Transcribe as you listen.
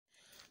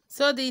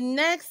So the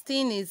next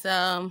thing is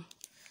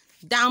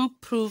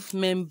damp proof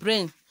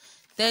membrane.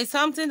 There is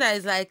something that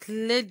is like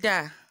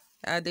leather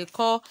that they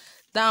call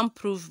damp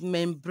proof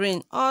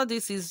membrane. All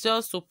this is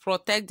just to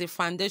protect the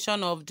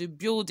foundation of the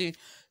building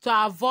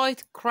to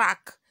avoid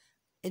crack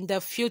in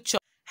the future.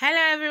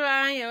 Hello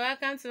everyone, you're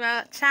welcome to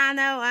our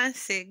channel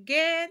once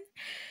again.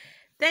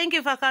 Thank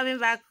you for coming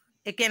back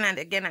again and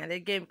again and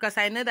again, because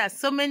I know that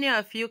so many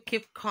of you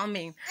keep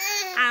coming.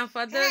 And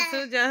for those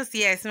who just,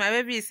 yes, my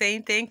baby is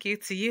saying thank you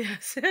to you.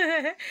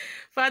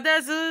 For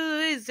those who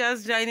is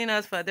just joining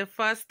us for the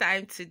first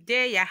time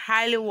today, you're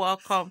highly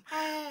welcome.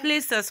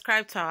 Please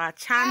subscribe to our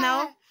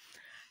channel.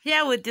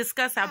 Here we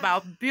discuss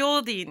about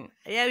building.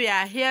 Here we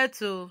are here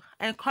to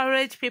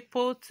encourage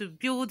people to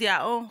build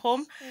their own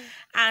home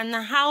and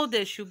how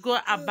they should go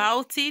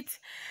about it.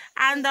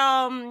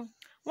 And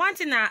one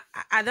thing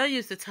I don't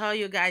used to tell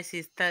you guys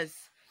is this: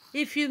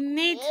 if you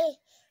need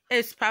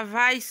a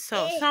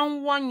supervisor,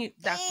 someone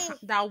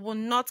that will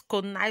not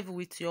connive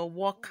with your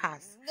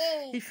workers,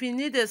 if you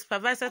need a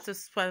supervisor to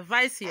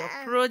supervise your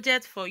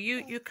project for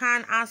you, you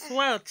can as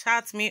well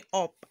chat me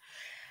up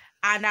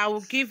and I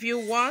will give you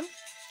one.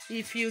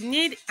 If you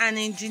need an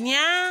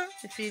engineer,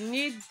 if you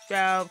need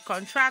a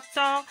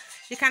contractor,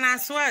 you can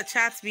as well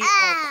chat me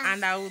up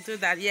and I will do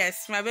that.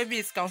 Yes, my baby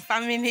is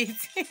confirming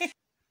it.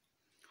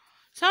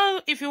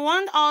 So if you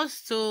want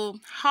us to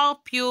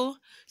help you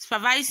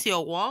supervise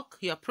your work,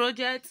 your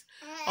project,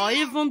 or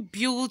even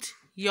build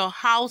your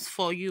house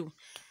for you,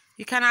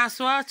 you can as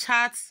well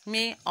chat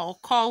me or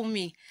call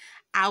me.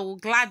 I will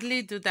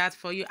gladly do that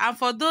for you. And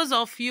for those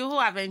of you who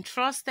have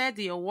entrusted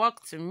your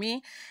work to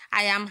me,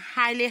 I am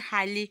highly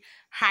happy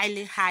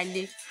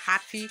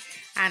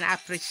and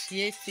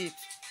appreciate it.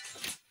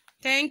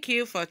 Thank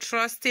you for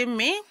trusting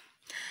me.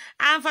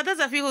 And for those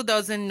of you who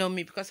doesn't know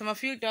me, because some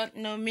of you don't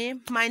know me,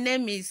 my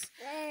name is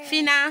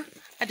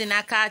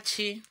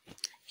finamody.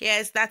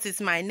 Yes, that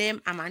is my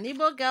name. I'm an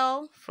Igbo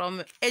girl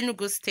from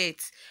Enugu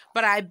State,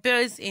 but I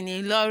based in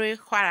Ilori,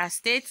 Kwara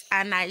State,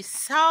 and I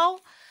sell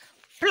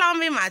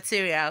plumbing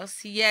materials.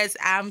 Yes,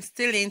 I'm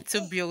still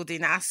into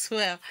building as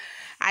well.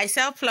 I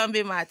sell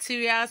plumbing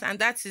materials, and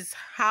that is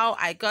how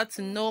I got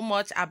to know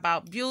much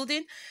about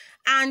building.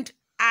 And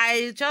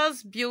I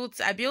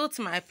built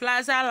my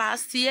plaza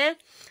last year,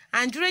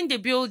 and during the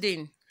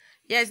building,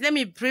 yes, let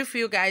me brief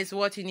you guys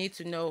what you need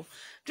to know.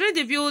 During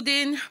the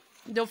building,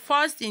 the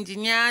first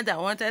engineer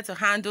that wanted to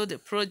handle the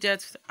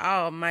project,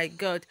 oh my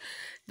God,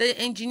 the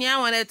engineer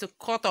wanted to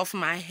cut off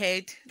my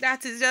head.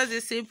 That is just the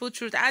simple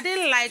truth. I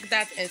didn't like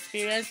that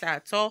experience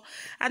at all,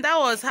 and that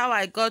was how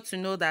I got to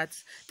know that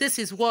this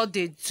is what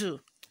they do.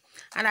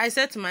 And I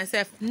said to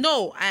myself,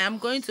 no, I am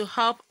going to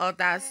help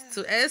others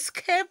to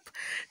escape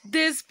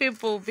these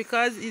people,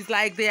 because it's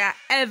like they are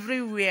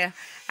everywhere.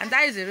 And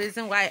that is the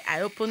reason why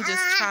I opened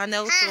this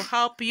channel, to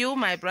help you,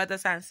 my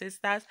brothers and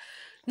sisters,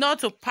 not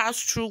to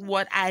pass through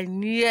what I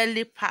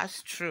nearly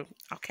passed through.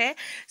 Okay,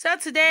 so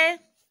today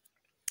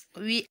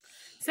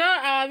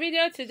our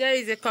video today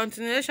is a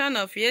continuation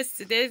of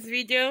yesterday's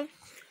video.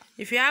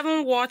 If you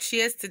haven't watched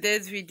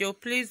yesterday's video,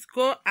 please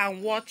go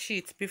and watch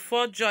it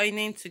before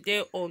joining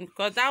today on,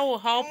 because that will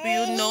help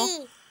you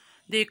know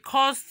the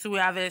costs we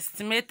have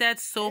estimated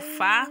so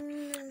far.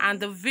 And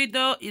the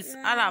video is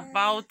all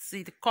about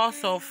the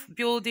cost of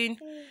building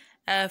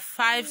a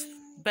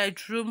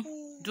 5-bedroom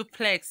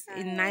duplex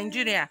in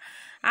Nigeria.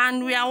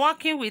 And we are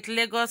working with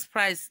Lagos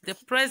price, the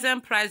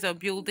present price of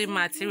building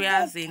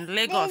materials in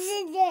Lagos.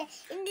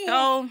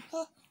 So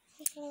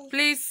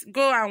please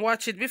go and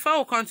watch it. Before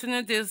we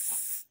continue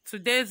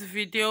today's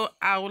video,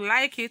 I would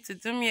like you to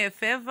do me a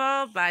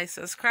favor by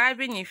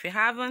subscribing if you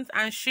haven't,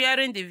 and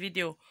sharing the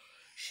video.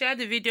 Share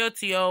the video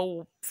to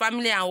your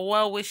family and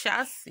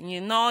well-wishers,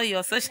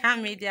 your social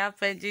media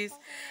pages.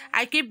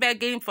 I keep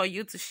begging for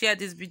you to share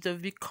this video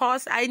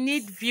because I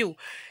need view.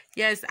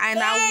 Yes, and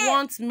I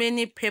want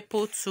many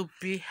people to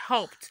be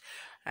helped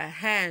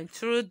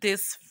through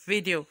this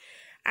video.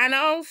 And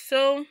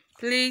also,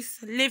 please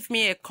leave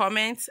me a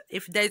comment.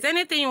 If there's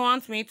anything you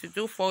want me to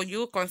do for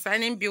you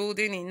concerning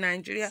building in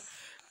Nigeria,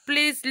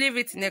 please leave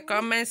it in the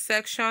comment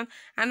section.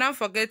 And don't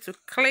forget to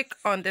click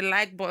on the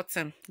like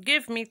button.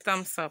 Give me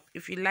thumbs up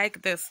if you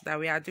like this that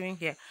we are doing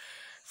here.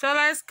 So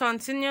let's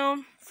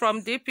continue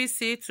from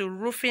DPC to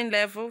roofing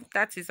level.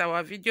 That is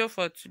our video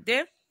for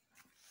today.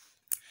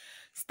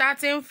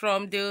 Starting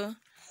from the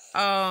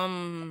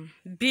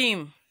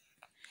beam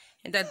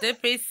in the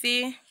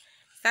DPC,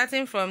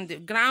 starting from the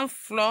ground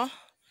floor,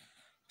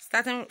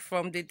 starting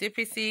from the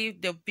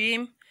DPC, the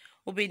beam,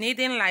 we'll be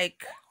needing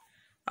like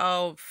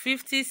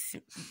 50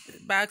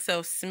 bags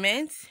of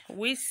cement.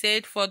 We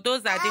said, for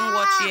those that didn't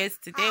watch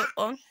yesterday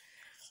on,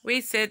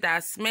 we said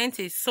that cement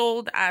is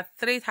sold at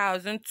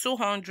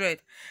 3,200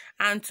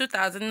 and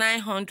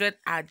 2,900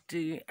 at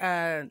the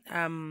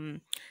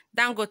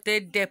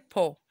Dangote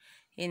depot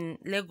in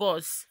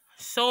Lagos.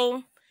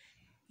 So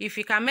if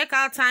you can make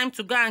out time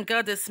to go and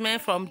get the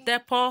cement from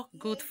depot,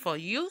 good for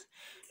you.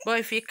 But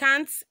if you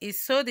can't,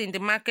 it's sold in the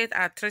market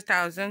at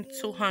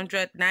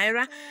 3,200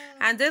 naira,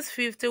 and this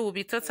 50 will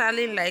be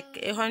totally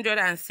like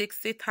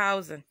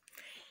 160,000.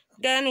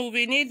 Then we'll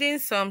be needing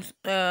some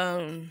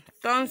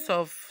tons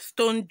of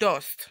stone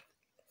dust.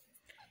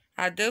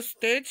 At this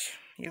stage,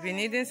 you'll be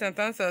needing some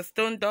tons of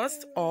stone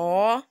dust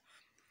or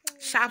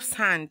sharp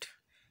sand,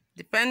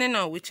 depending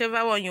on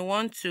whichever one you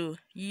want to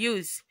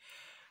use.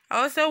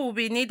 Also, we'll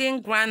be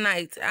needing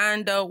granite,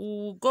 and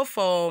we'll go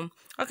for,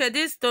 okay,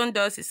 this stone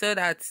dust is sold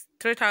at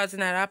 3,000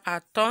 naira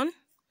per ton.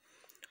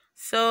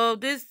 So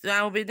this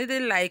I will be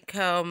needing like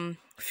 10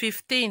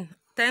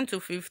 to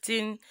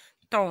 15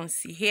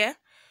 tons here.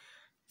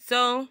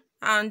 So,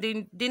 and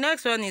the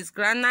next one is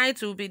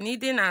granite. We'll be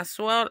needing as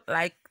well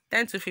like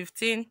 10 to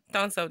 15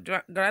 tons of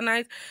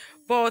granite,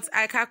 but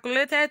I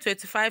calculated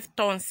 25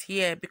 tons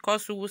here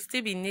because we will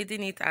still be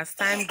needing it as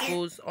time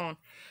goes on.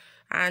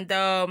 And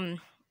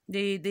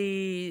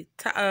the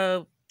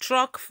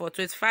truck for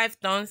 25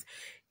 tons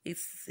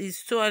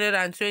is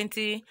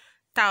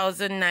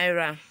 220,000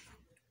 naira.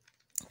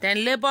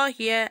 Then labor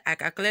here, I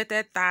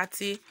calculated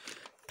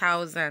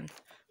 30,000.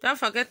 Don't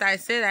forget I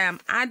said I am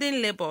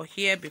adding labor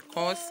here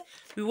because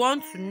we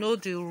want to know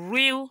the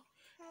real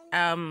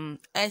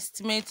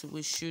estimate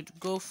we should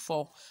go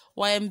for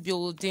when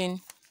building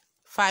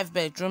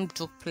 5-bedroom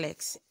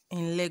duplex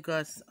in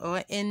Lagos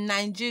or in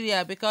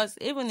Nigeria, because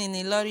even in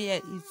Ilorin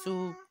it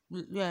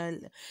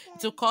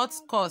will cut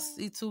costs.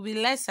 It will be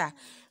lesser.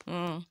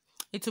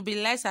 It will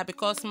be lesser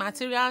because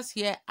materials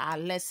here are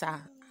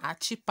lesser, are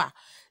cheaper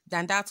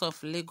than that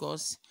of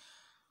Lagos.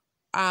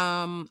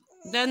 Then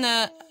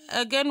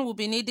again, we'll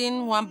be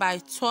needing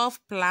 1x12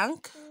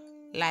 plank,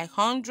 like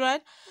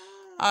 100.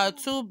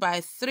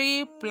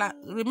 2x3 plank.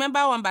 Remember,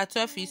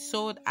 1x12 is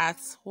sold at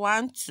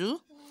 1.2.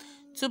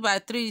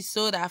 2x3 is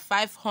sold at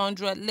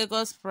 500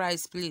 Lagos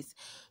price, please.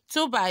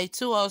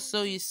 2x2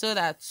 also is sold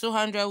at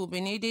 200. We'll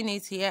be needing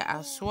it here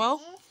as well.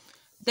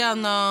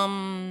 Then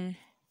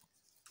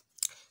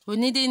we're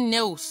needing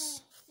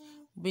nails.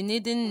 We're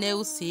needing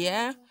nails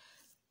here.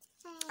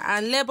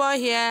 And labor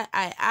here,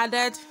 I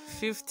added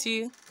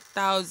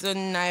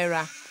 50,000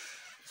 naira.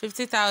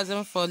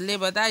 50,000 for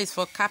labor. That is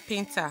for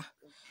carpenter.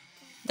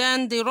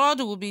 Then the rod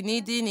we'll be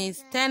needing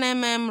is 10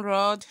 mm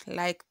rod,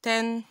 like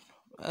 15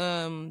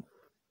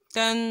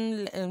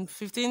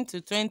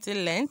 to 20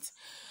 length.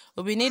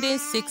 We'll be needing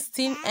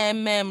 16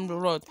 mm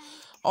rod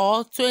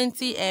or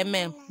 20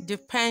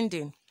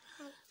 mm,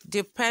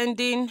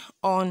 depending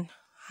on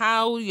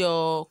how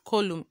your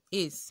column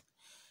is.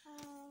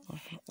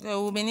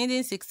 So we'll be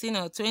needing 16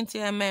 or 20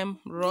 mm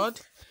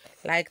rod,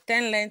 like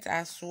 10 length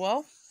as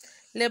well.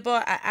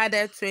 Labor, I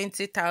added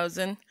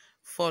 20,000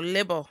 for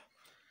labor.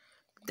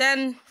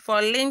 Then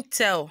for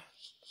lintel,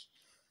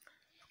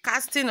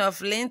 casting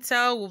of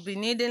lintel, we'll be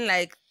needing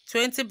like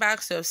 20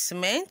 bags of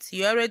cement.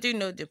 You already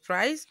know the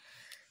price.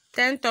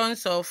 10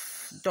 tons of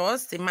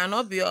dust. It might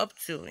not be up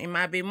to, it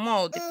might be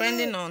more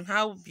depending on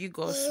how big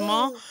or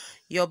small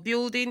your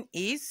building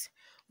is.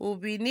 We'll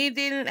be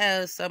needing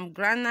some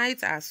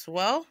granite as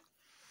well.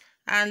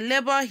 And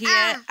labor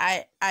here,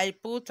 I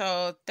put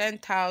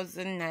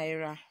 10,000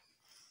 naira.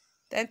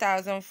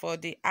 10,000 for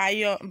the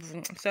iron,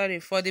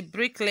 sorry, for the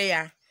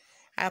bricklayer.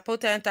 I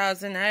put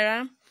 10,000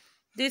 naira.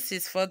 This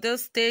is for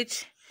this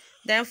stage.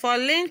 Then for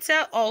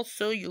lintel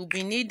also, you'll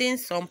be needing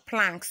some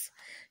planks.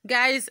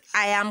 Guys,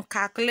 I am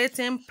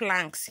calculating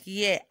planks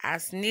here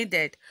as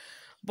needed,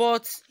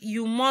 but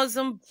you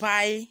mustn't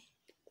buy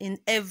in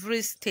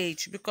every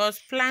stage because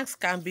planks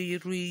can be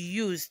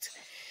reused.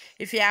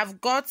 If you have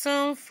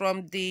gotten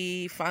from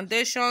the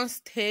foundation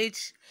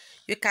stage,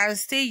 you can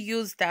still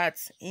use that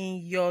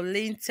in your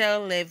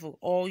lintel level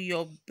or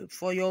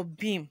for your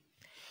beam.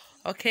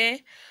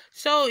 Okay,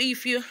 so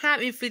if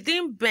it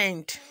didn't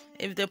bend,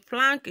 if the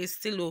plank is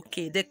still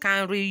okay, they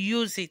can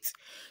reuse it,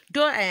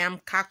 though I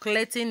am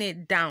calculating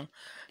it down.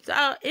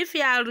 So if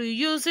you are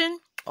reusing,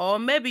 or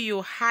maybe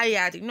you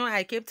hired,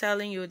 I keep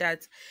telling you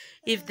that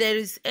if there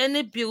is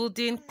any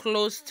building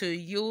close to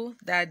you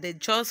that they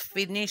just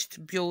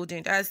finished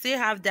building, that still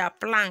have their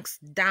planks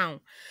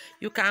down,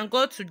 you can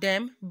go to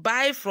them,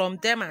 buy from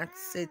them at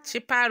a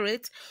cheaper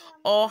rate,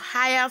 or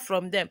hire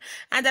from them.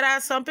 And there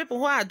are some people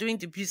who are doing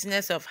the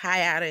business of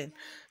hiring.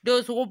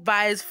 Those who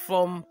buys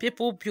from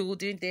people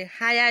building, they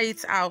hire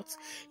it out.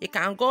 You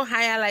can go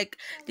hire like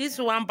this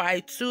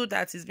 1x2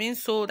 that is being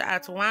sold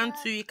at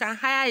 1.2. You can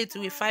hire it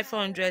with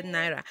 500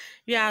 naira.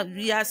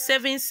 We are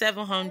saving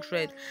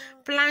 700.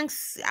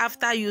 Planks,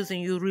 after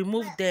using, you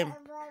remove them.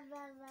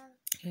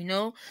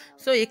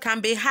 So it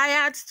can be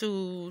hired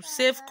to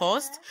save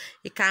cost.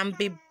 It can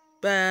be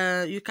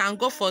you can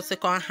go for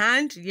second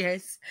hand.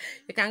 Yes,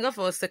 you can go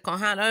for a second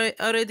hand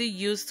already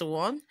used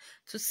one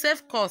to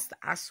save cost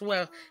as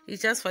well.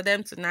 It's just for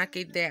them to knock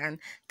it there and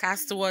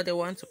cast what they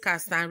want to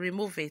cast and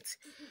remove it.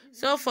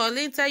 So for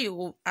lintel, you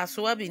will as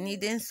well be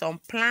needing some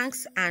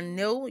planks and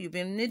nail. You'll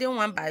be needing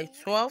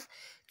 1x12,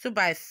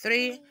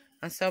 2x3,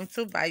 and some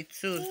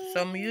 2x2.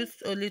 Some use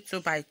only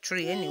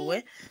 2x3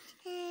 anyway.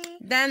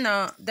 Then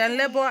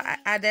labor, I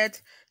added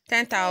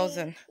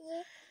 10,000.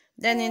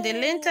 Then in the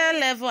lintel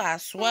level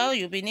as well,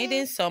 you'll be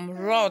needing some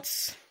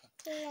rods.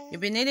 You'll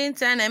be needing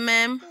 10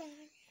 mm,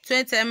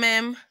 20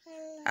 mm,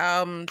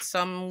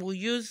 some will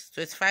use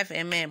 25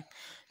 mm.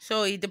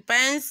 So it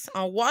depends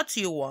on what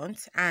you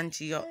want and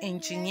your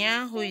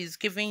engineer who is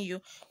giving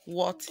you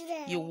what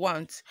you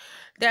want.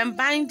 Then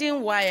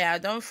binding wire,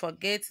 don't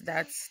forget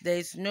that there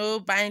is no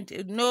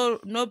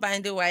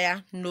binding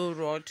wire, no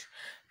rod,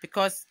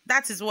 because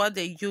that is what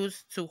they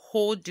use to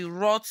hold the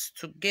rods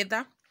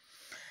together.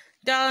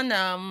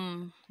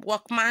 Then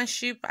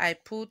workmanship, I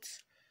put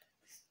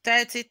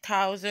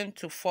 30,000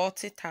 to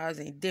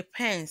 40,000. It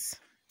depends.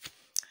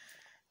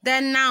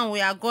 Then now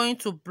we are going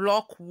to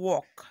block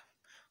work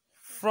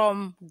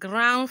from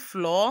ground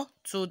floor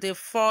to the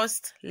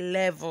first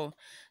level.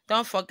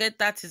 Don't forget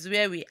that is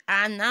where we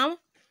are now.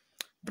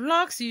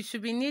 Blocks, you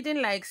should be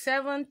needing like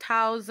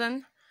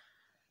 7,000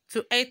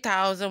 to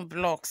 8,000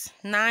 blocks.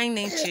 9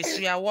 inches.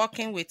 We are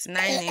working with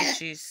 9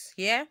 inches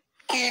here.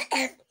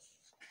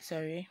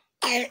 Sorry.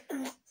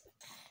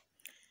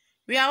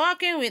 We are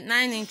working with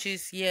 9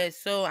 inches here.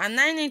 So, and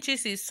 9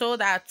 inches is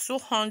sold at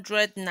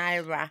 200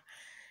 naira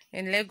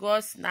in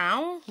Lagos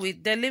now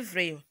with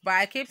delivery. But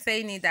I keep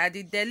saying it that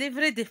the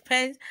delivery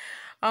depends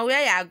on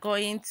where you are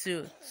going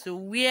to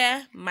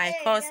where my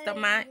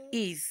customer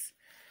is.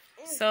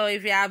 So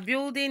if you are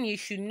building, you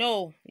should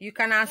know. You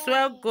can as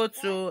well go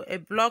to a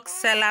block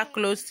seller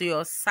close to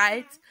your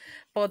site,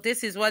 but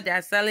this is what they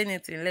are selling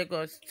it in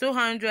Lagos.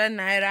 200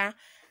 naira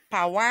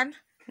per one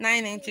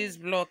 9 inches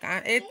block,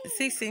 and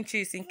 6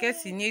 inches in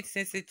case you need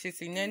 6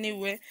 inches in any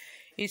way.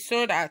 It's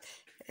sold at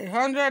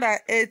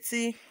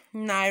 180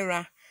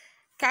 naira.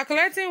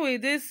 Calculating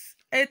with this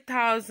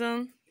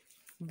 8,000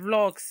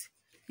 blocks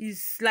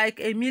is like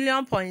 1.6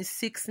 million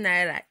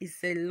naira.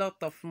 It's a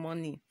lot of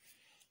money.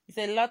 It's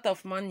a lot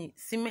of money.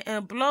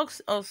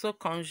 Blocks also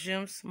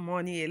consumes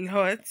money a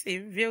lot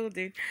in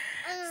building.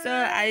 So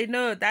I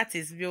know that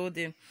is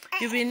building.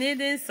 You'll be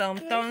needing some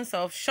tons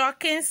of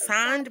shocking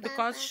sand,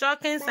 because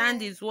shocking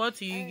sand is what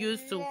you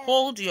use to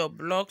hold your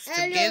blocks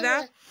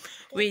together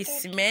with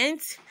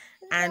cement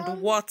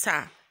and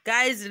water.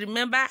 Guys,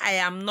 remember, I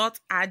am not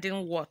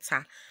adding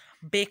water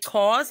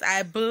because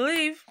I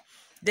believe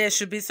there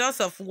should be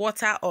source of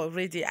water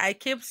already. I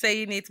keep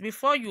saying it,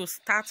 before you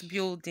start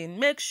building,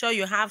 make sure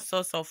you have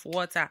source of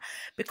water,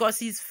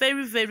 because it's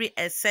very, very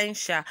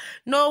essential.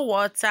 No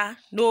water,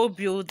 no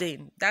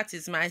building. That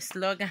is my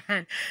slogan.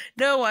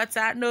 No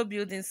water, no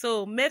building.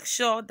 So make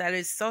sure there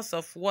is source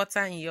of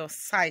water in your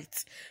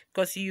site,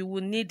 because you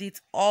will need it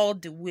all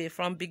the way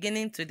from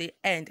beginning to the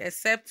end,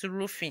 except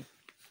roofing.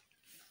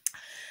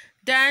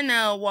 Then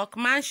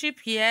workmanship,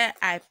 here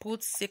I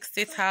put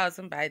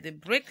 60,000 by the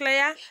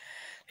bricklayer.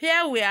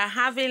 Here we are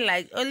having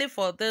like, only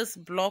for this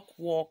block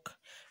work,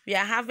 we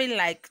are having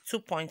like 2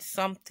 point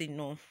something,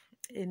 no,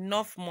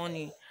 enough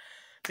money,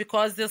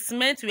 because the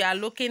cement, we are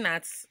looking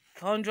at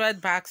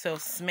 100 bags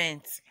of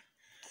cement.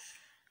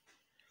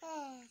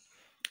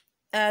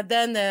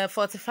 Then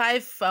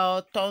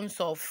 45 tons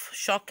of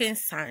shocking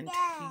sand.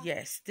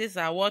 Yes, these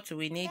are what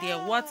we need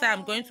here. Water, I'm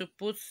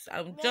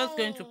just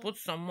going to put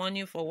some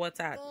money for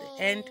water at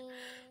the end,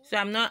 so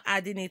I'm not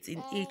adding it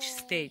in each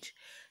stage.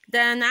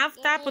 Then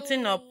after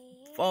putting up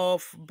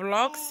of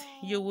blocks,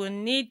 you will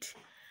need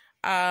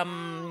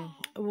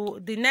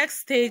the next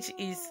stage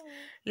is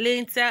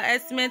lintel.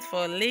 Estimate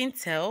for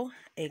lintel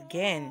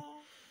again.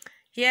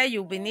 Here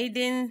you'll be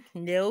needing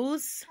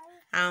nails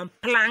and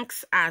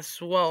planks as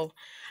well.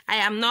 I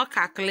am not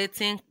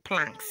calculating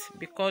planks,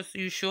 because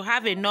you should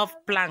have enough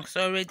planks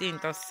already in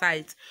the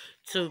site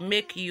to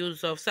make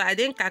use of. So I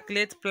didn't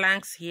calculate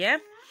planks here.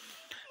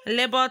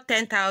 Labor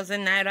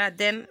 10,000 naira.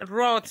 Then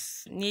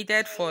rods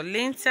needed for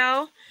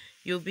lintel.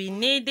 You'll be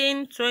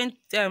needing 10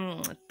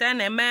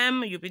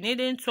 mm. You'll be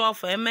needing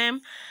 12 mm,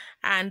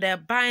 and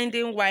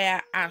binding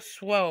wire as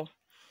well.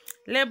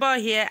 Labor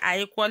here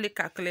I equally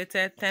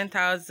calculated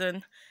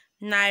 10,000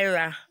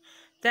 naira.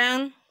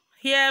 Then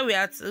here we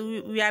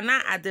are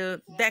now at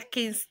the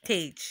decking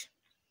stage.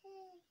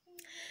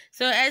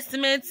 So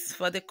estimates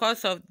for the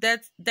cost of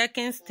that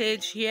decking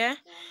stage here,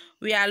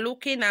 we are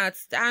looking at,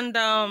 and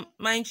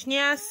my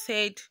engineer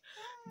said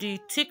the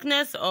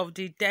thickness of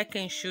the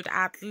decking should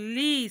at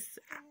least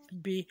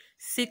be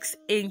 6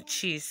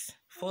 inches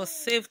for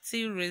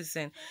safety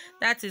reason.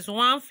 That is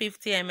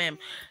 150 mm,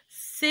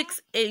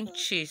 6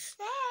 inches.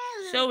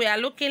 So we are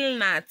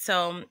looking at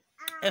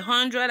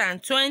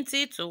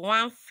 120 to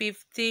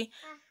 150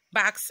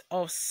 bags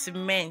of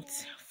cement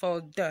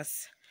for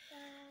this.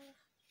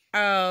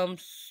 Some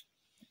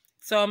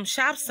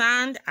sharp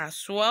sand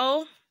as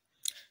well,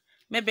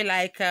 maybe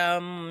like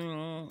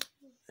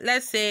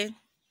let's say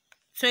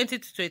 20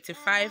 to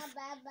 25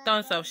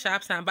 tons of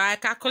sharp sand, but I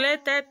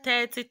calculated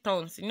 30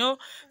 tons.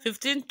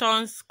 15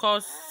 tons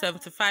cost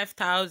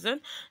 75,000,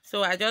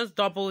 so I just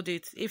doubled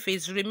it. If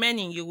it's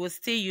remaining, you will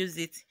still use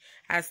it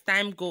as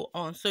time go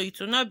on, so it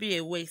will not be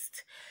a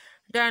waste.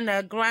 Then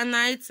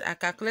granite, I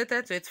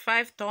calculated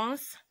 25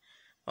 tons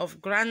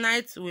of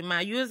granite. We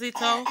might use it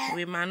all,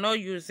 we might not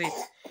use it,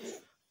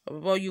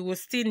 but you will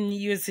still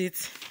use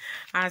it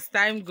as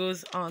time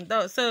goes on.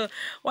 So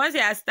once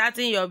you are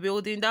starting your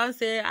building, don't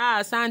say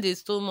sand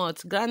is too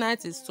much,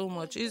 granite is too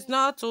much. It's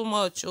not too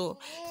much. Oh,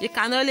 you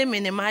can only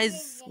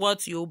minimize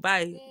what you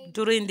buy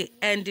during the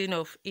ending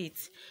of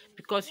it,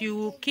 because you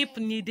will keep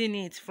needing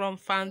it from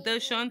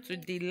foundation to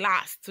the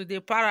last, to the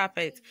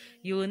parapet.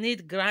 You will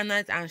need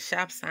granite and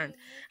sharp sand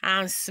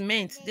and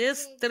cement.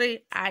 These three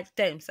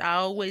items are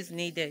always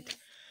needed.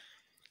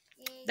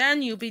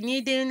 Then you'll be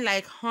needing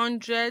like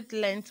 100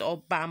 lengths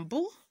of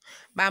bamboo.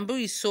 Bamboo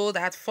is sold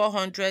at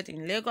 400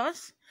 in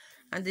Lagos,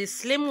 and the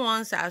slim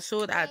ones are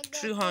sold at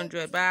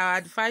 300. But I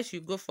advise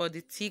you go for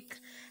the thick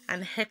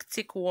and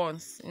hectic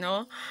ones,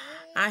 and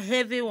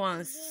heavy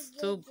ones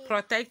to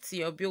protect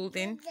your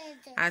building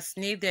as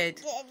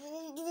needed.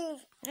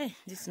 Hey,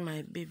 this is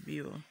my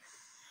baby.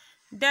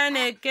 Then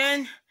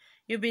again,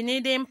 you'll be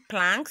needing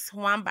planks,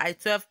 1 by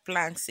 12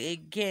 planks.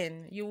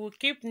 Again, you will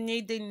keep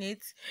needing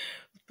it.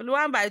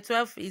 1 by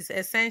 12 is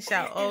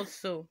essential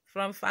also.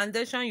 From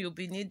foundation, you'll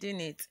be needing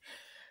it.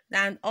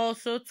 And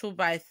also 2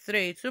 by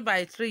 3. 2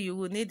 by 3, you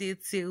will need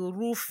it till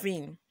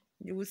roofing.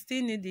 You will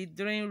still need it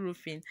during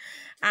roofing.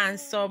 And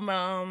some,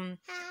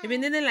 you'll be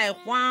needing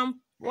like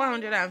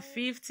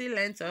 150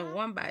 lengths of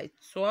 1 by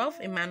 12.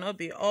 It might not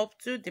be up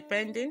to,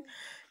 depending.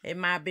 It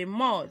might be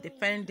more,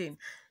 depending.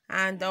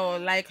 And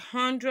like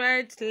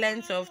 100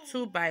 lengths of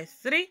 2 by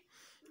 3.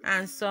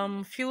 And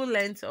some few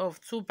lengths of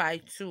 2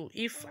 by 2,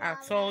 if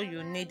at all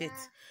you need it.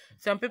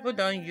 Some people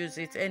don't use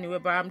it anyway,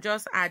 but I'm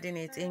just adding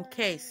it in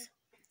case.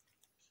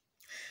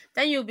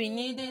 Then you'll be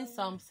needing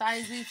some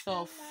sizes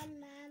of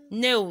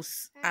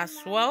nails as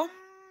well.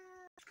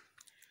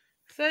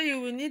 So you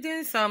will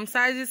needing some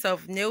sizes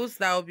of nails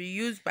that will be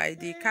used by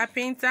the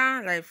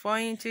carpenter, like 4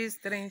 inches,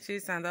 3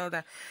 inches, and all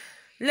that.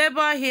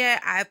 Labor here,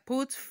 I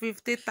put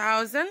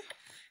 50,000.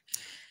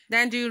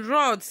 Then the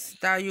rods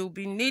that you'll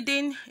be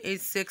needing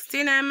is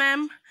 16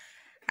 mm.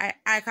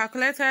 I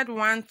calculated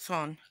 1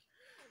 ton.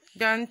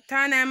 Then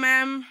 10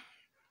 mm.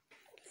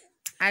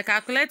 I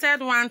calculated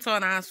 1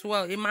 ton as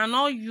well. It might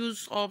not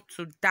use up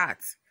to that,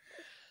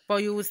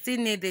 but you will still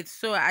need it.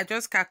 So I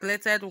just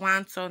calculated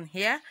 1 ton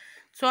here.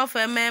 12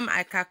 mm,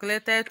 I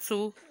calculated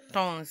 2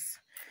 tons.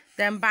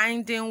 Then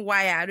binding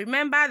wire.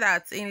 Remember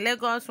that in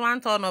Lagos,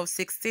 1 ton of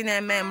 16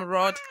 mm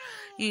rod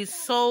is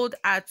sold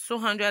at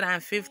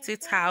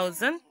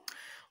 250,000.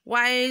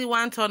 While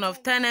 1 ton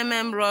of 10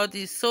 mm rod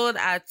is sold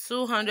at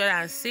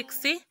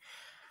 260,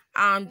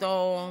 and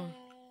 12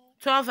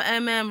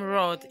 mm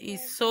rod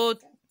is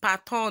sold per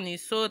ton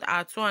is sold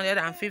at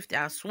 250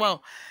 as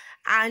well.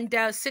 And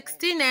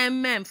 16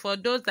 mm, for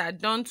those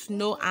that don't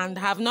know and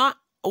have not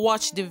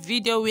watched the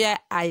video where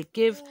I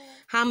gave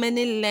how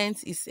many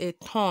lengths is a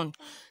ton,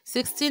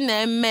 16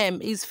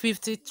 mm is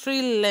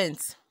 53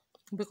 lengths,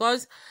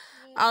 because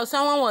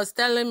someone was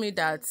telling me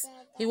that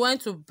he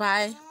went to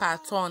buy per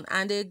ton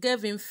and they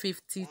gave him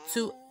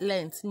 52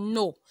 lengths.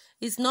 No,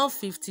 it's not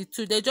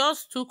 52. They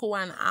just took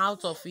one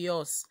out of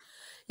yours.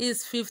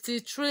 It's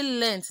 53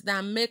 lengths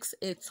that makes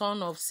a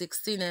ton of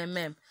 16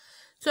 mm.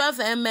 12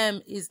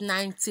 mm is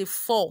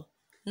 94,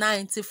 not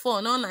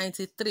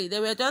 93. They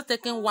were just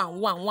taking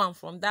one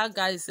from that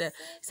guy. Said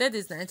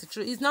it's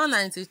 93. It's not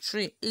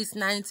 93. It's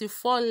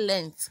 94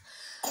 lengths.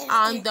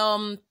 And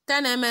 10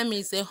 mm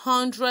is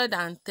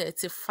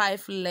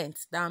 135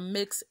 lengths that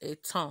makes a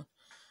ton.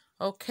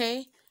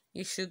 Okay,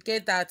 you should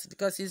get that,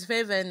 because it's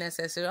very, very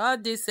necessary. All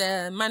these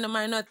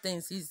minor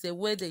things is the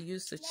way they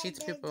used to cheat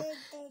people.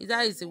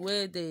 That is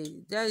where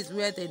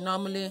they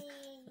normally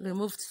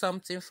remove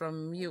something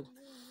from you.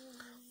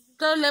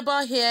 So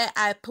labor here,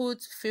 I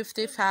put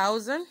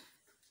 50,000.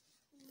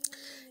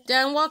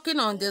 Then working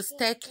on the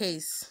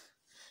staircase.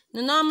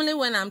 Normally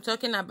when I'm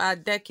talking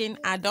about decking,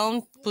 I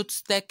don't put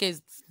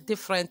staircase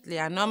differently.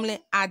 I normally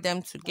add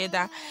them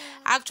together.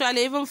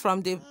 Actually, even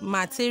from the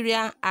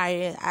material,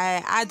 I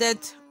added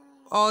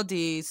all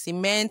the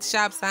cement,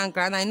 sharp sand,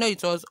 granite. I know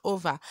it was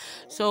over,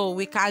 so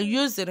we can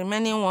use the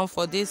remaining one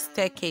for this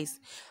staircase.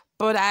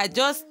 But I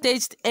just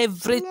staged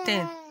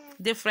everything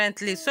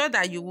differently so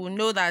that you will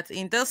know that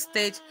in this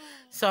stage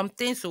some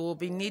things will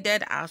be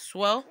needed as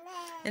well.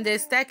 In the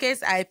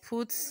staircase, I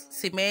put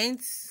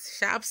cement,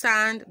 sharp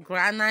sand,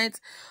 granite.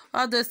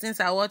 All those things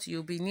are what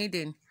you'll be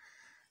needing.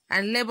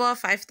 And labor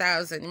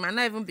 5,000. It might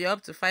not even be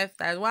up to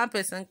 5,000. One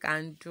person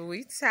can do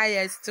it.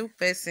 Yes, 2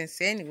 persons.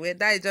 Anyway,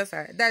 that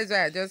is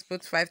why I just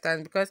put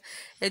 5,000, because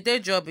a day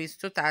job is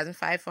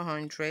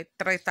 2,500,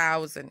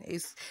 3,000.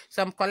 Is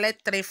some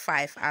collect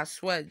 3,500 as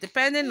well,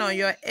 depending on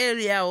your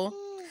area.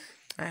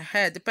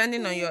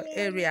 Depending on your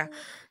area.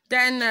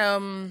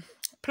 Then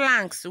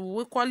planks, we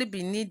will equally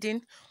be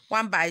needing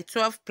 1 by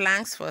 12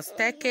 planks for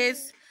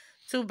staircase,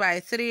 2 by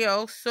 3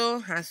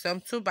 also, and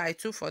some 2 by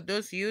 2 for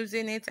those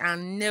using it,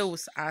 and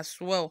nails as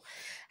well.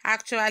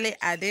 Actually,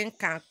 I didn't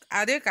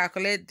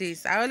calculate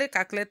this. I only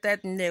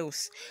calculated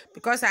nails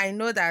because I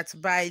know that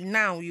by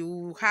now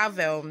you have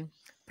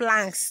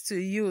planks to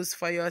use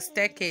for your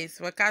staircase,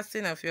 for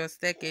casting of your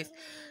staircase.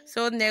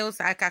 So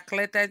nails, I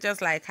calculated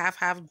just like half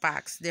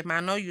bags. They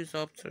might not use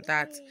up to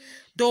that,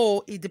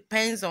 though it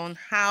depends on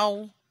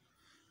how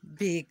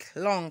big,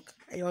 long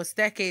your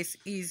staircase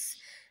is,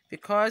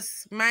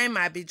 because mine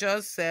might be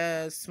just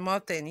small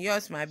thing,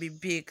 yours might be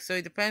big, so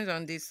it depends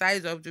on the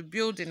size of the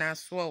building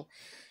as well.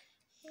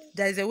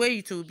 There's a way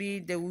it will be,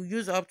 they will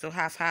use up to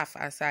half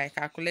as I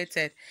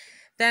calculated.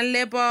 Then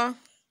labor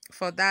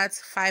for that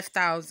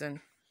 5,000.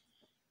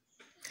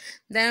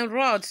 Then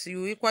rods,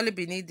 you equally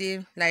be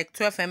needing like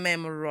 12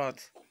 mm rod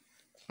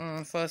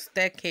for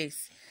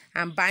staircase,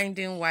 and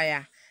binding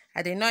wire.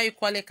 I did not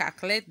equally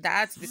calculate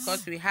that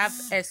because we have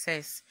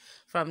excess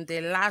from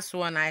the last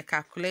one I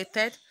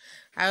calculated.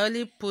 I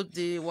only put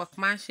the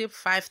workmanship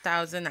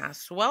 5,000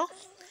 as well.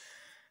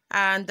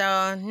 And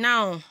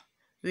now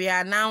we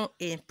are now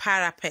in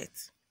parapet,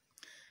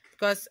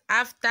 because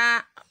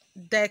after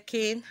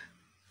decking,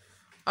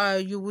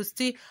 you will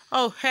still,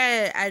 oh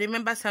hey, I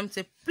remember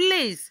something,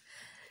 please.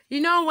 You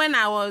know, when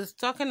I was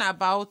talking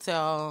about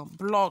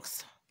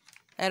blocks,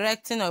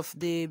 erecting of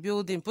the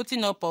building,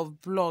 putting up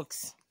of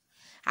blocks,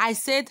 I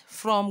said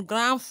from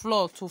ground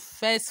floor to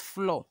first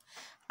floor.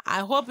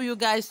 I hope you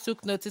guys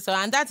took notice of,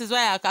 and that is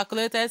why I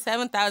calculated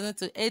 7,000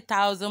 to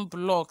 8,000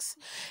 blocks.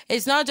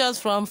 It's not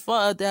just from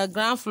the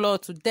ground floor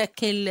to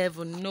decking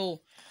level,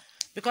 no.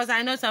 Because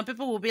I know some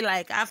people will be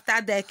like, after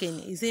decking,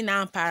 is it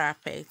now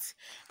parapet?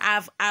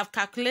 I've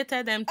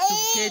calculated them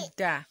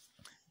together.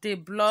 The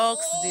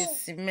blocks, the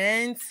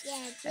cement.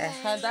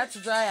 That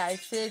is why I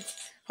said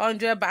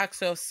 100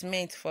 bags of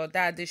cement for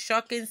that. The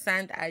shocking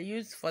sand, I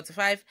used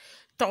 45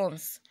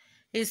 tons.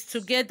 It's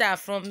together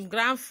from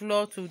ground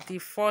floor to the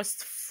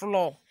first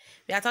floor.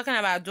 We are talking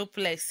about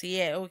duplex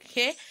here,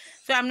 okay?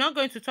 So I'm not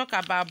going to talk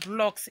about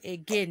blocks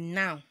again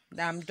now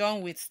that I'm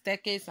done with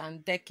staircase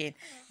and decking.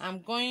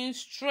 I'm going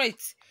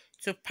straight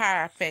to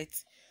parapet.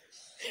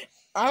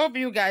 I hope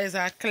you guys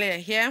are clear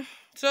here.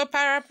 So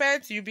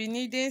parapet, you'll be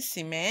needing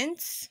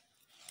cement,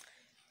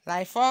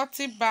 like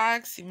 40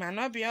 bags. It might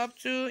not be up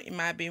to, it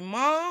might be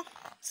more.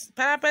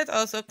 Parapet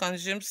also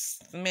consumes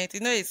cement.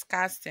 You know, it's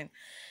casting.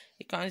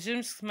 It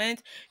consumes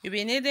cement. You'll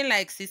be needing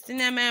like 16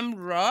 mm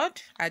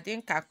rod. I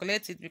didn't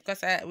calculate it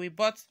because we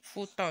bought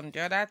full ton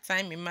the other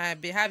time. You might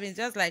be having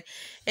just like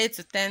 8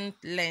 to 10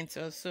 lengths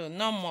or so,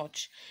 not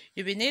much.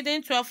 You'll be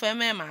needing 12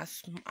 mm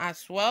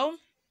as well,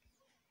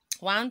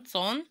 1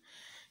 ton.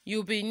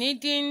 You'll be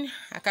needing,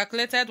 I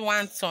calculated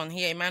 1 ton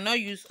here. You might not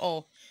use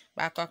all,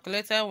 but I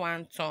calculated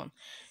 1 ton.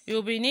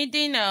 You'll be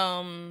needing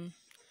 10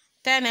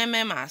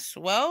 mm as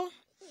well.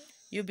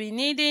 You'll be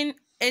needing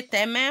 8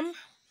 mm,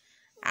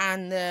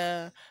 and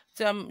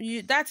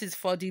that is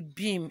for the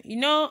beam. You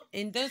know,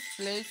 in this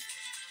place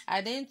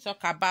I didn't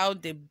talk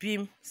about the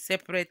beam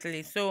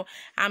separately, so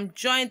I'm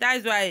joined.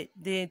 That's why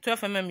the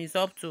 12 mm is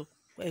up to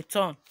a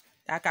ton.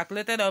 I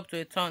calculated up to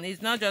a ton.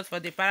 It's not just for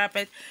the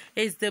parapet,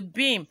 it's the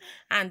beam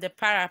and the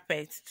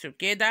parapet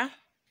together.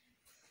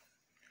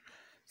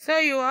 So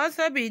you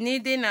also be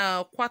needing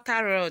a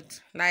quarter rod,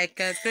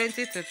 like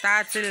 20 to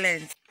 30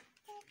 length.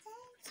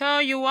 So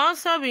you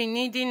also be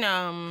needing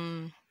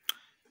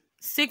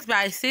 6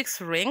 by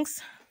 6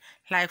 rings,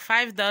 like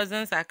 5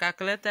 dozens. I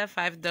calculated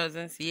 5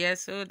 dozens here,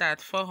 so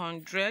that's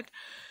 400.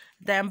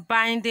 Then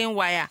binding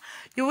wire.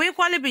 You will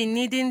equally be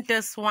needing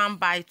this 1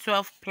 by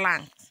 12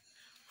 planks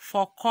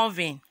for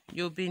curving.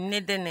 You'll be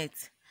needing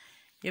it.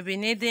 You'll be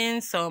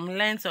needing some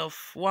length of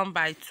 1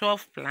 by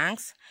 12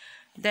 planks.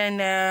 Then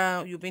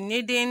you'll be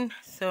needing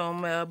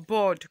some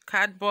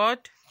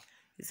cardboard.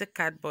 Is it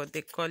cardboard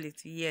they call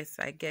it? Yes,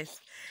 I guess.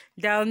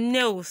 There are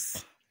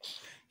nails.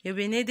 You'll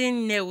be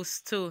needing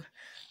nails too.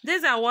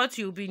 These are what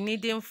you'll be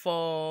needing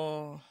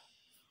for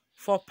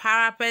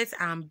parapet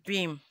and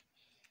beam.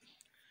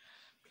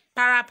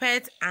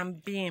 Parapet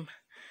and beam.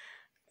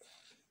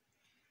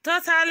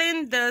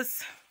 Totaling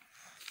this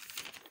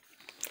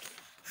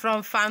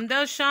from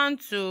foundation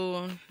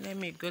to, let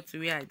me go to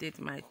where I did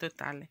my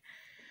totaling.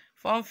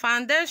 From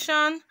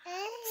foundation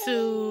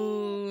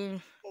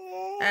to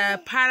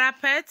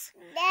parapet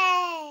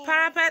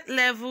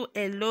level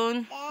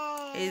alone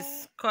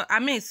is,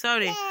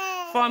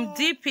 from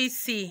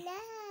DPC.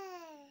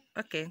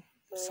 Okay,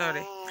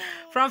 sorry.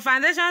 From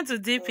foundation to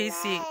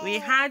DPC, we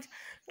had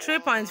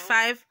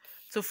 3.5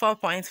 to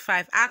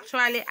 4.5.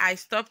 Actually, I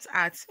stopped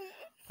at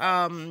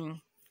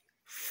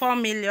 4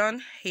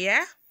 million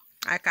here.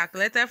 I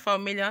calculated 4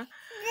 million.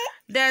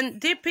 Then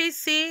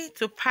DPC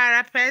to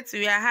parapet,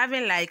 we are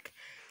having like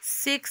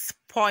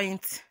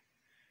 6.8,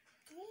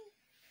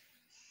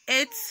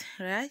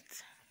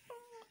 right?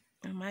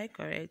 Am I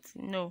correct?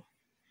 No.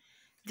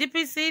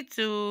 DPC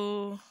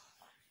to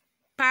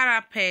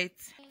parapet,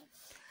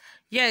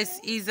 yes,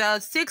 is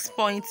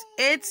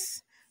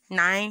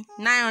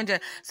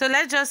 6.89900. So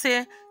let's just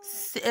say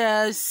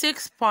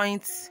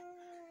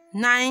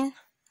 6.9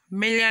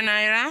 million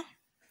naira.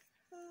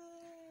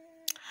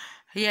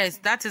 Yes,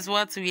 that is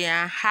what we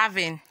are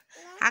having.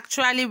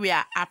 Actually, we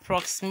are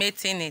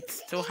approximating it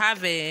to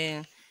have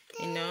a,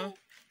 you know,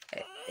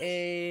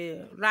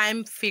 a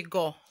rhyme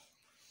figure.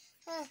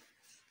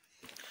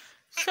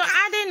 So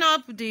adding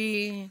up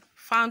the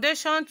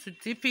foundation to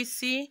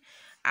DPC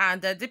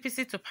and the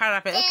DPC to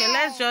parapet. Okay,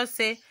 let's just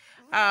say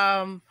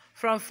from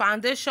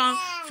foundation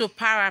to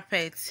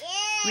parapet,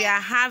 we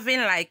are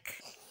having like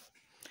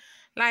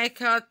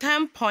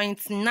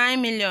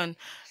 10.9 million.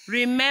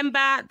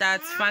 Remember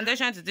that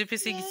foundation to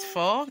DPC is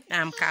 4.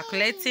 I'm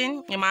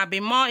calculating. It might be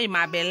more, it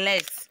might be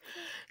less.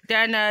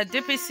 Then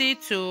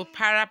DPC to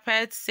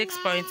Parapet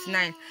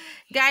 6.9.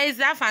 Guys,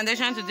 that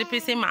foundation to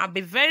DPC might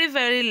be very,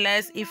 very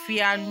less if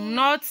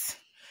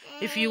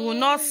you will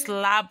not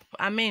slab.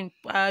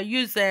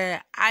 Use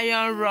a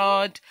iron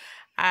rod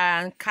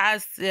and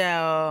cast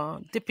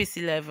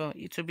DPC level.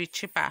 It will be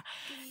cheaper.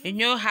 You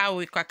know how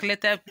we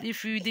calculated.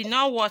 If you did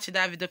not watch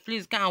that video,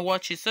 please go and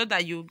watch it so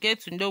that you get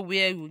to know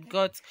where we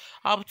got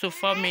up to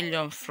 4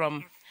 million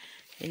from.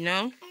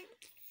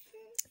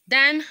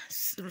 Then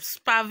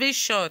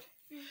supervision.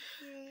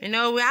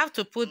 We have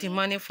to put the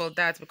money for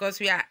that because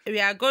we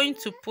are going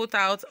to put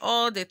out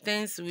all the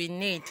things we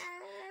need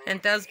in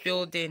this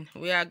building.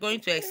 We are going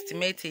to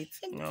estimate it,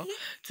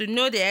 to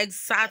know the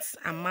exact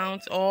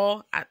amount,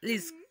 or at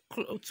least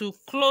to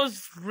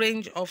close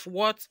range of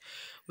what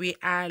we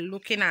are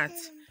looking at.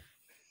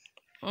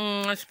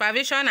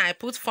 Supervision, I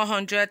put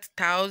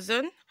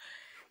 400,000.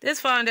 This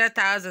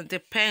 400,000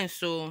 depends,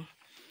 so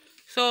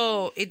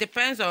it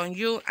depends on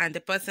you and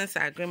the person's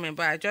agreement,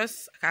 but I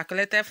just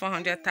calculated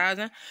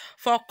 400,000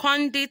 for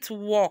conduit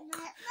work.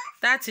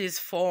 That is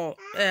for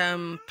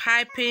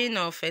piping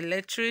of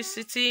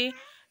electricity,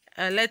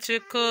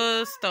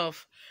 electrical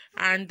stuff,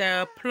 and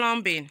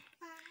plumbing.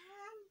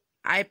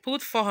 I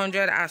put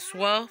 400 as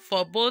well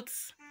for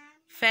both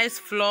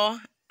first floor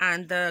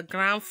and the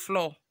ground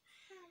floor.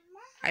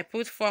 I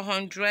put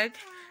 400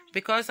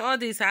 because all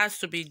this has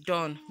to be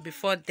done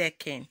before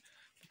decking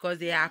because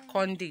they are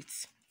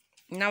conduits.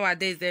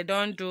 Nowadays, they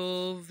don't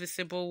do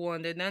visible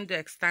one. They don't do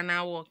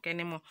external work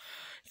anymore.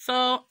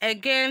 So,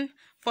 again,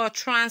 for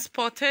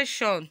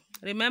transportation,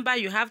 remember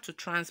you have to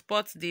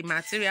transport the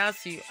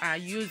materials you are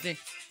using.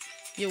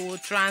 You will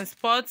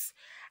transport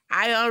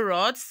iron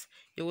rods.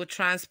 You will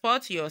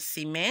transport your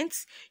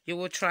cement. You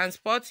will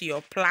transport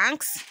your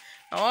planks.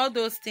 All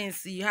those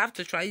things you have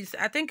to try.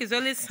 I think it's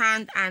only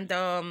sand and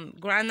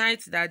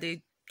granite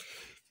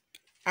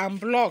and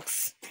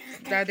blocks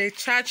that they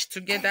charge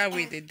together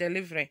with the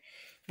delivery.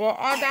 But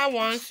other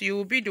ones, you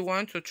will be the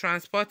one to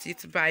transport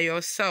it by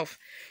yourself.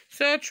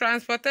 So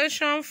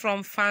transportation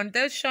from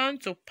foundation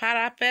to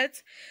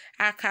parapet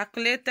are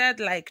calculated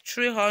like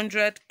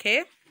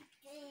 300k.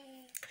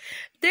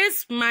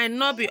 This might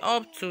not be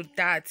up to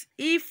that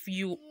if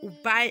you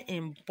buy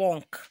in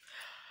bulk.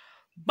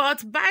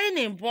 But buying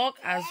in bulk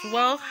as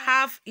well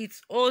have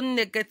its own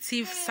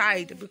negative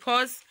side,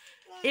 because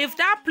if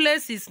that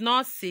place is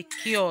not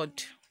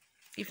secured,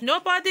 if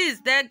nobody is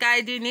there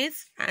guiding it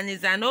and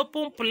it's an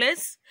open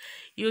place,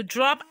 you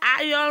drop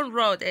iron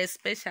rod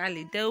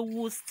especially, they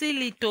will steal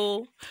it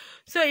all.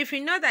 So if you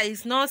know that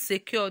it's not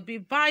secured, be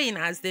buying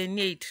as they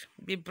need,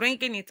 be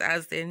bringing it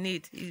as they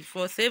need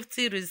for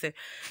safety reason.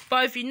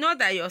 But if you know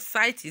that your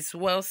site is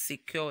well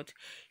secured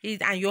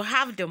and you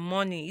have the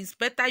money, it's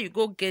better you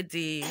go get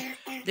the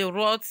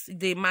rods,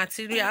 the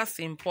materials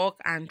in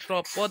bulk and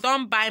drop. But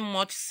don't buy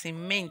much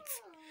cement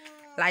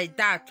like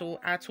that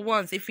at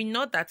once if you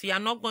know that you are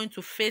not going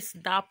to face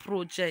that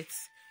project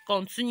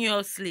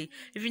continuously.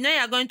 If you know you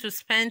are going to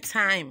spend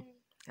time,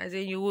 as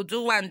in you will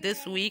do one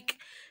this week,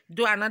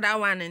 do another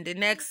one in the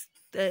next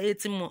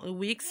 18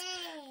 weeks,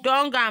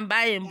 don't go and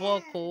buy in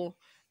bulk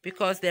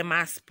because they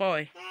must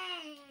spoil.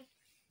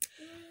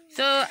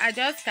 So I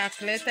just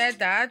calculated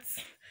that.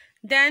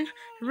 Then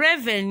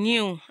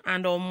revenue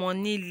and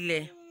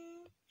money.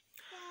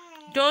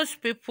 Those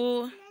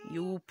people,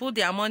 you will put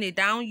their money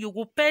down, you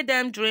will pay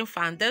them during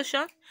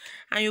foundation,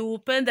 and you will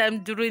pay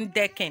them during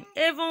decking.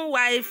 Even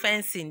while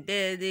fencing,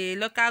 the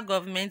local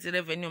government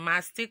revenue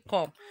must still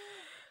come.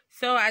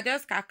 So I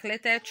just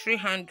calculated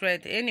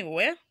 300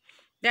 anyway.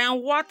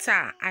 Then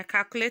water, I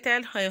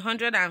calculated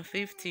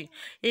 150.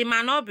 It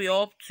might not be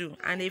up to,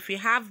 and if you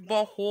have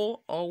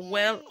borehole or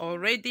well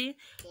already,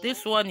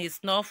 this one is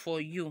not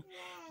for you.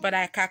 But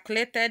I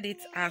calculated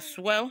it as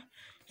well.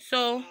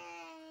 So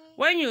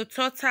when you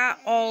total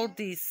all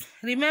this,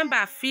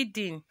 remember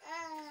feeding.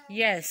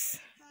 Yes,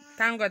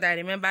 thank God I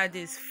remember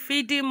this.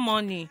 Feeding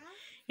money.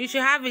 You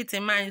should have it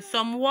in mind.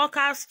 Some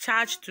workers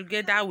charge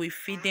together with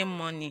feeding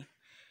money.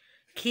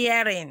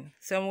 Caring.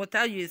 Some will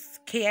tell you it's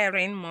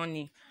caring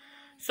money.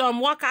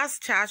 Some workers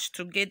charge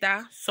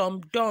together,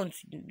 some don't.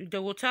 They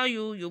will tell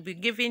you you'll be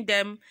giving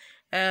them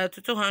to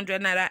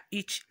 200 naira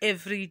each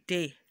every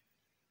day,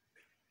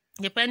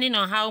 depending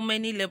on how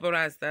many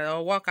laborers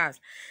or workers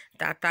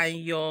that are in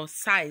your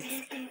site.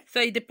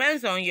 So it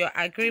depends on your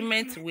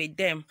agreement with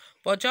them.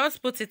 But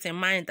just put it in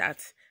mind that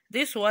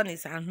this one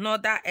is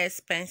another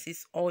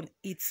expenses on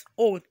its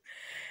own.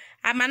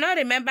 I might not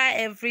remember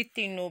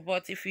everything,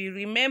 but if you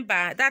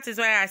remember, that is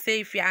why I say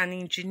if you're an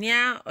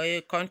engineer or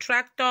a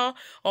contractor,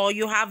 or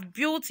you have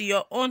built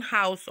your own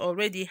house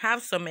already,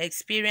 have some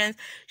experience,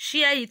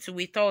 share it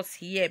with us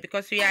here,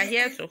 because we are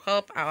here to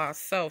help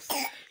ourselves.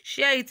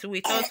 Share it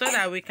with us so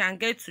that we can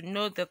get to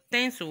know the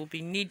things we'll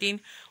be needing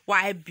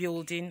while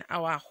building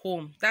our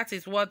home. That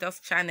is what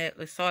this channel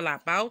is all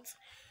about.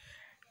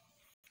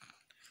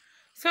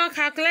 So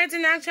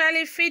calculating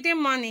actually feeding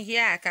money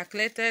here, I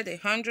calculated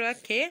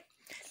 100K,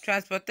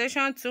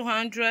 transportation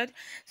 200.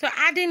 So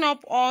adding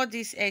up all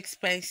these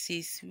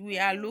expenses, we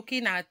are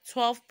looking at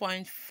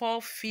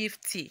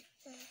 12.450.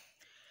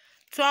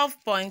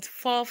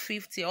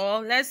 12.450,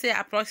 or let's say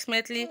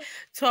approximately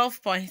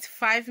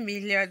 12.5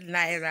 million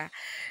naira.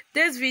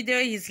 This video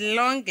is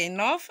long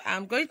enough.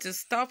 I'm going to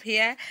stop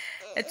here.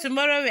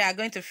 Tomorrow we are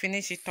going to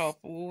finish it up.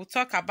 We'll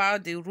talk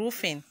about the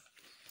roofing.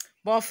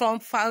 But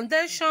from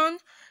foundation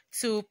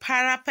to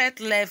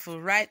parapet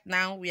level, right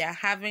now we are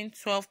having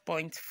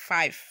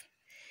 12.5.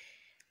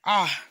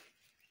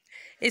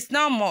 It's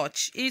not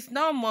much. It's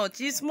not much.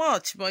 It's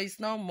much, but it's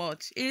not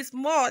much. It's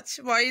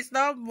much, but it's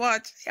not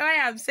much. Why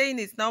I'm saying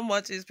it's not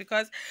much is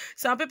because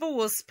some people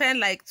will spend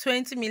like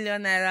 20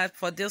 million naira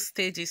for these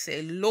stages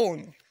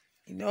alone.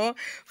 You know,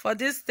 for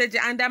this stage,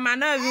 and they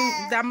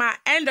might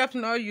end up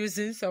not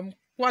using some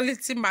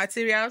quality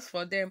materials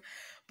for them.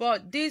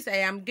 But this I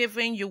am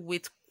giving you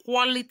with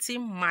quality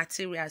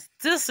materials.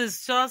 This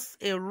is just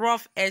a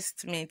rough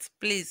estimate.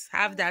 Please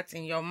have that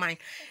in your mind.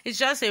 It's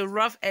just a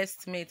rough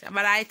estimate,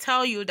 but I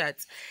tell you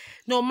that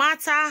no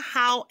matter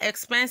how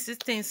expensive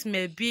things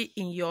may be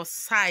in your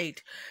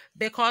side,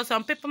 because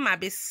some people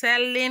might be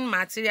selling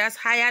materials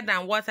higher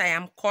than what I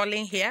am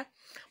calling here,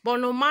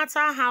 but no matter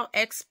how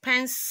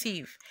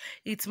expensive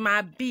it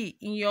might be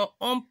in your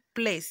own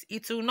place,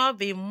 it will not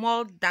be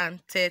more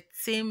than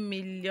 13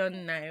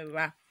 million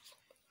naira.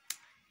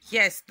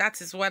 Yes,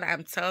 that is what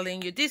I'm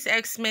telling you. This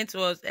estimate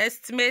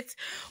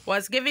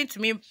was given to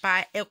me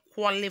by a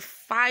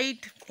qualified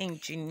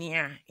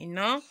engineer, you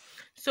know.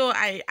 So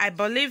I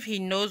believe he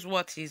knows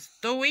what he's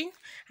doing,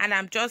 and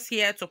I'm just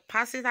here to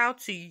pass it out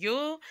to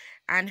you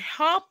and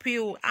help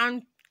you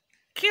and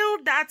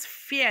kill that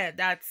fear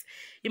that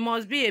you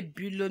must be a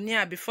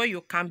billionaire before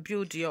you can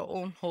build your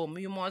own home.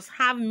 You must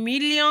have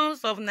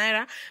millions of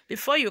naira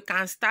before you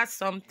can start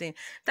something.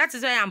 That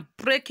is why I'm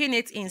breaking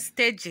it in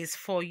stages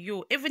for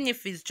you. Even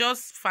if it's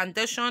just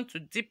foundation to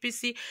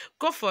DPC,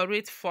 go for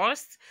it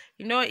first.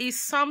 You know, it's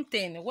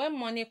something. When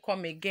money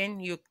come again,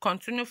 you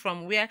continue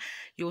from where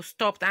you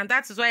stopped. And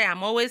that is why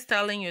I'm always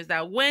telling you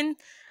that when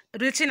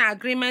reaching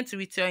agreement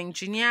with your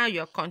engineer,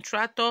 your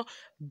contractor,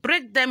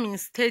 break them in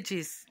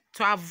stages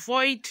to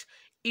avoid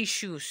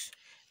issues,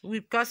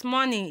 because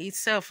money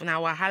itself na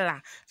wahala.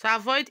 To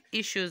avoid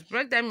issues,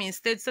 break them in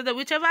stages so that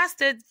whichever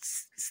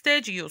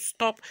stage you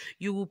stop,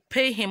 you will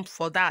pay him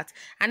for that,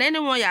 and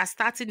anyone you are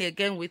starting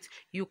again with,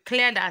 you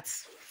clear that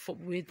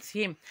with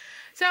him.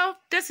 So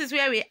this is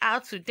where we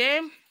are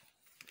today.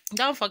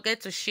 Don't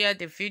forget to share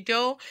the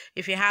video.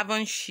 If you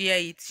haven't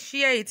shared it,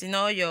 share it in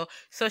all your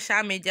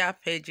social media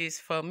pages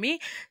for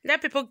me.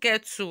 Let people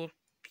get to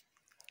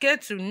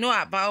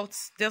know about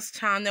this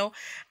channel,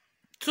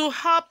 to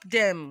help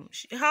them,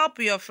 help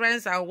your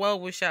friends and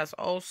well-wishers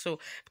also,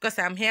 because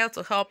I'm here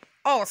to help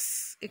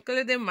us,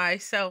 including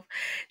myself.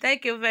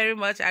 Thank you very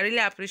much. I really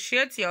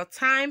appreciate your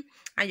time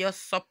and your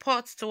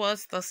support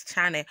towards this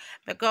channel.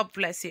 May God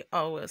bless you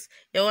always.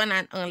 Your one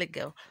and only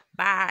girl.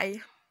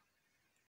 Bye.